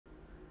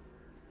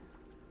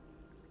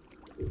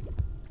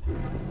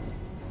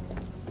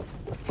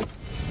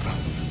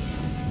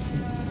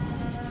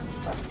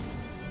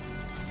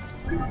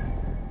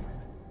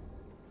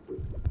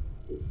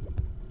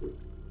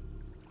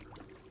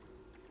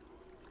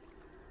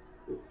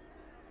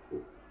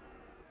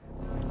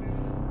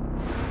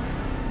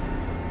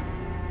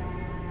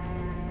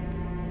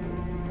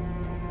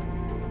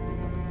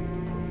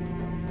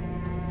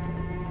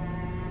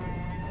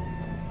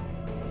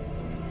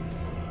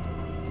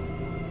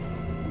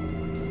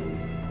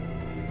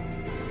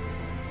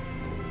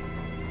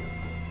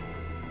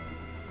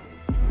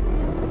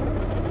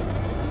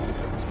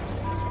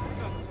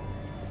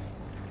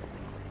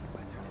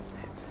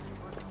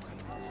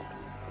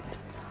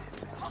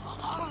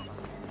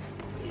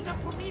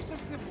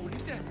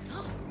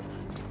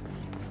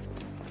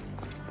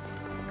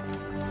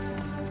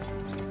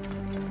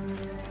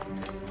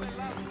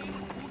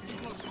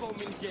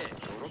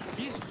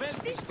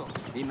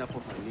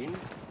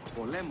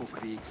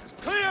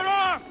Clear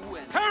off!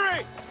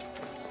 Hurry!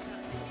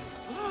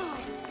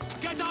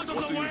 Get out of the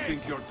way! What do you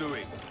think you're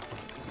doing?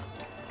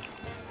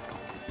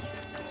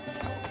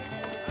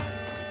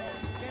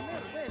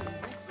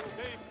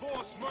 They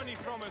force money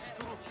from us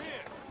through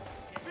fear.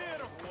 Fear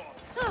of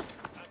what?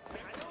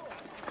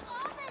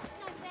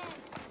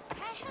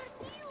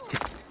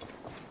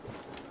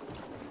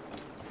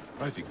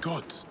 By the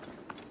gods!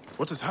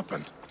 What has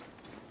happened?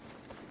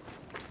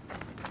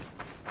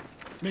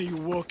 May you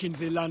walk in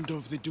the land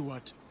of the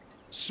Duat.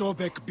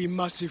 Sobek be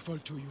merciful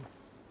to you.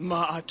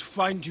 Ma'at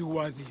find you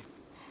worthy.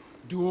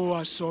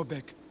 Dua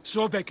Sobek.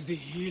 Sobek the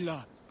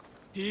healer.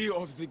 He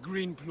of the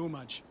green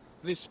plumage.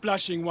 The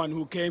splashing one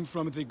who came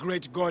from the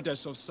great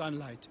goddess of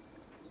sunlight.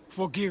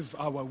 Forgive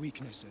our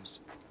weaknesses.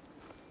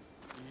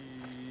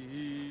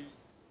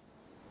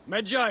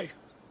 Medjay,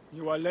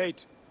 you are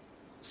late.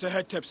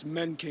 Sehetep's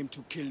men came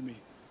to kill me.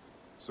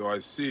 So I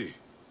see.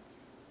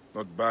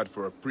 Not bad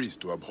for a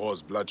priest who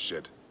abhors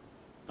bloodshed.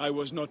 I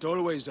was not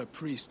always a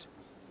priest.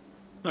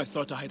 I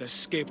thought I had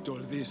escaped all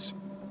this.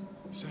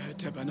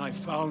 Sehetep and I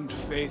found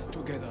faith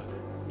together,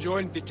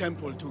 joined the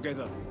temple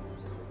together.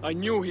 I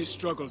knew he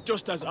struggled,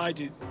 just as I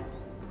did.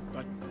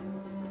 But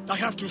I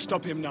have to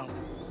stop him now.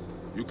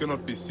 You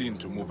cannot be seen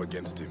to move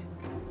against him.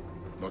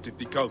 Not if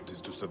the cult is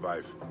to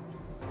survive.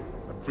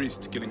 A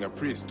priest killing a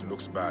priest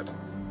looks bad.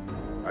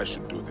 I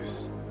should do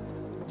this.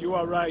 You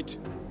are right.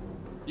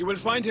 You will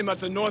find him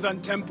at the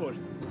northern temple.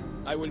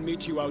 I will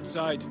meet you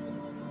outside.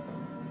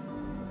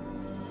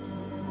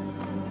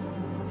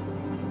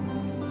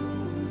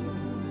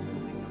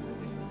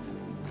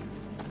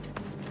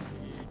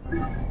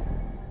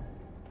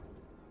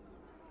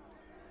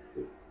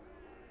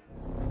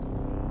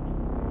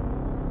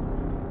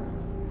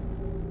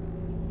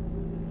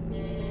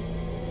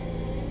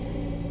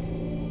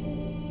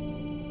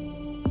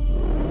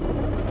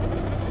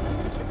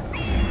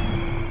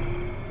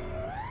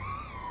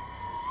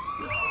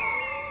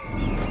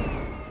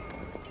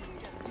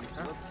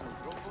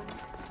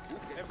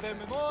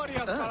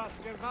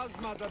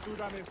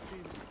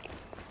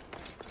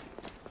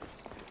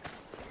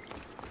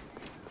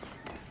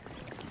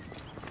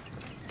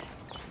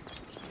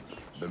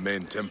 The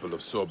main temple of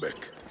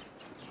Sobek.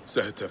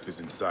 Sehetep is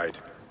inside.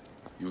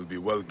 You will be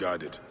well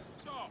guarded.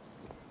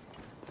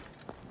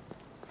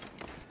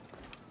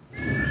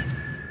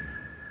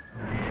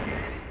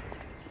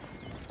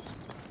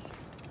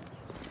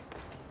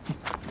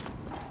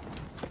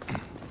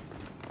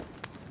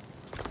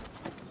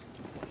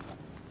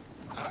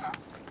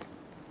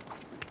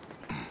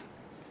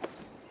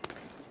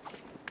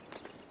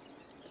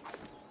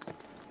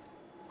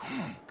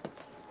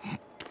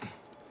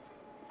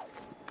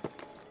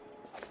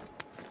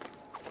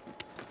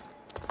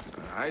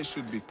 I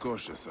should be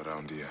cautious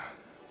around here.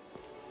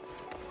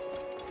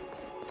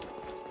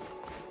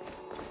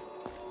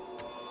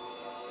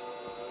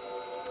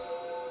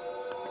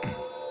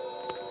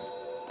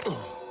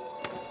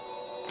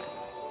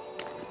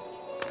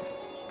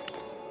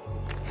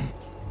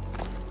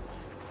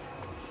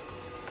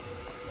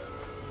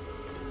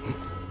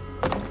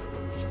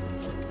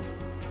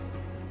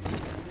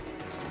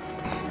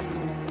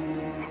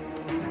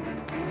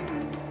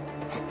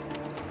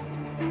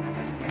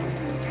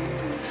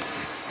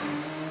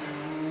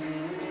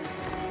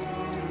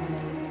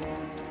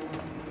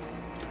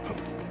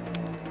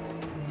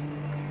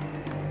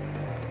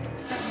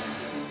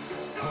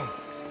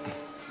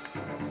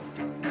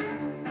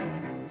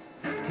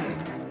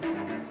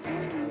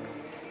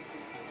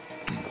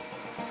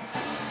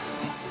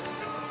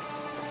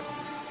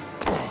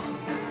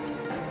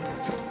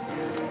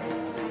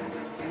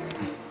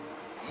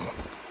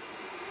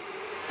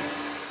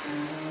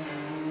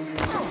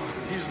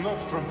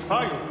 Not from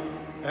Fire,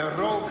 a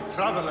rogue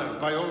traveler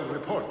by all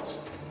reports.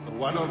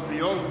 One of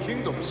the Old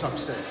Kingdom, some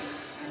say.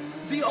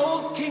 The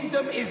Old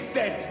Kingdom is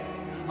dead.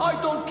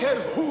 I don't care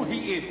who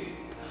he is.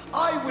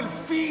 I will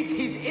feed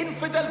his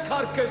infidel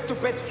carcass to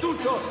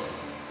Petsuchos.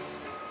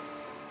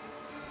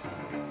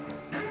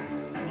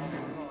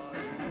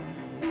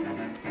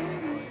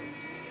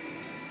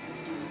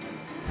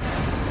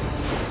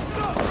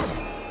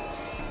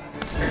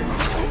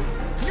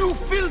 You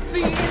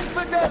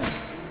infidel!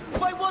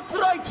 By what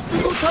right do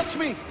you touch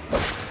me?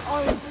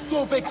 I am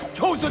Sobek's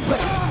chosen one!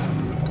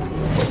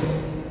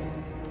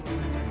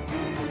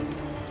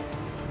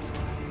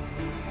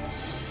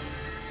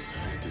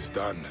 It is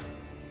done.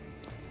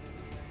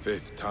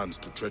 Faith turns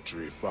to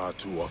treachery far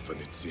too often,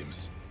 it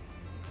seems.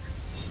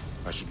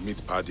 I should meet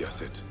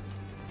Adiaset.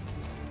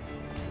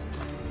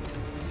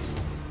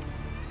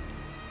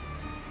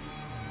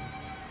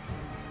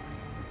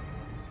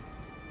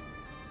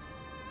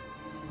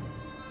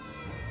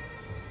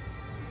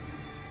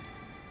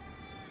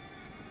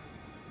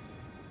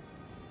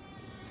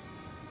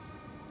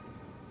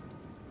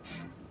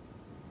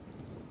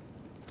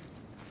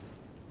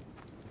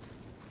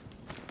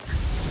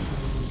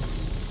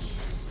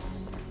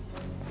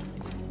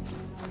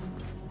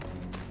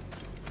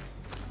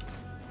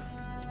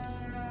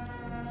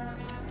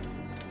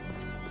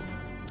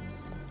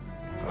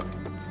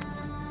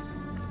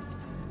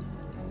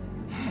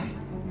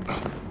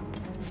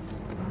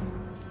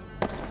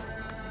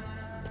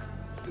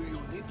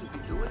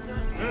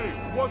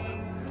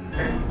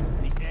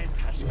 The end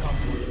has come.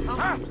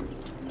 Ah!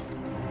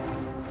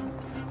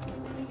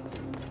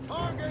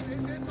 Target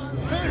is in my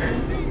way!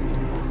 Do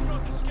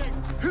not escape.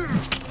 Do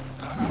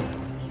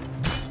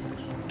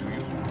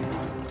you?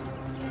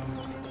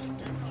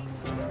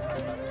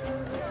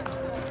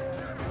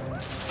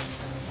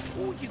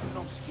 Oh, you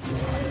no skill.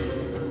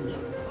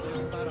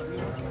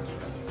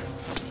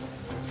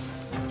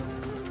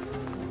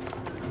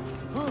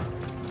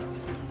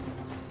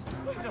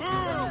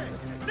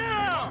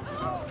 Now!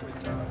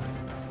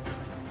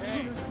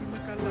 Hey,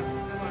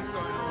 what's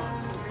going on?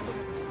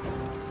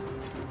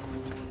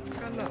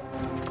 Καλά.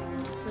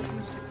 Πρέπει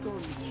να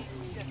σκεφτόμουν.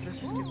 Να σε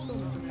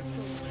σκεφτόμουν.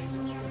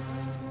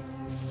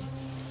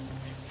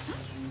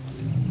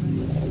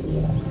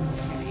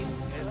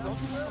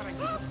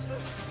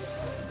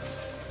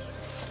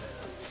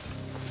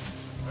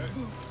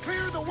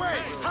 Clear the way!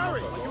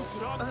 Hurry!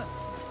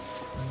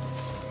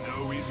 No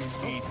easy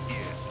feat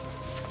here.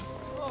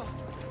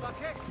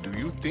 Do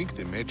you think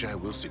the Magi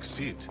will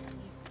succeed?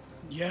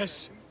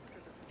 Yes.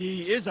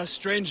 He is a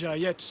stranger,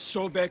 yet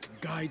Sobek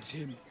guides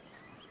him.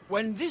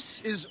 When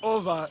this is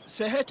over,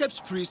 Sehetep's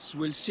priests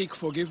will seek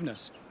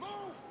forgiveness.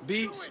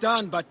 Be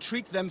stern, but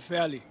treat them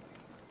fairly.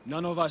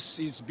 None of us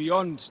is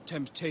beyond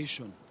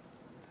temptation.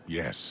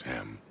 Yes,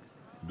 Ham.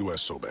 Do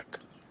as Sobek.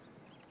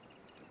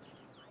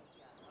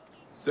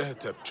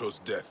 Sehetep chose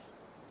death.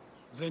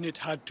 Then it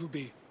had to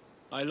be.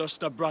 I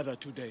lost a brother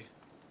today.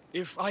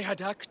 If I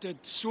had acted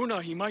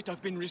sooner, he might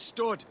have been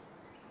restored.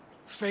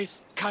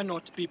 Faith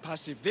cannot be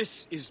passive.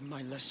 This is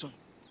my lesson.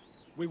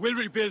 We will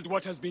rebuild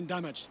what has been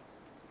damaged.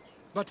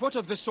 But what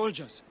of the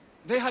soldiers?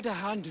 They had a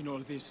hand in all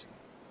this.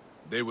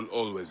 They will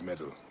always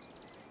meddle.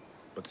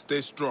 But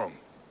stay strong.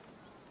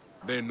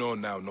 They know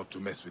now not to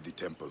mess with the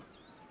temple.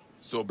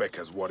 Sobek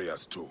has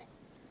warriors too.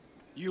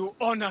 You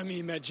honor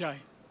me, Medjay.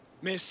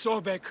 May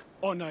Sobek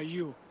honor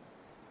you.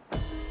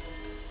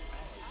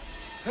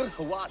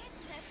 What?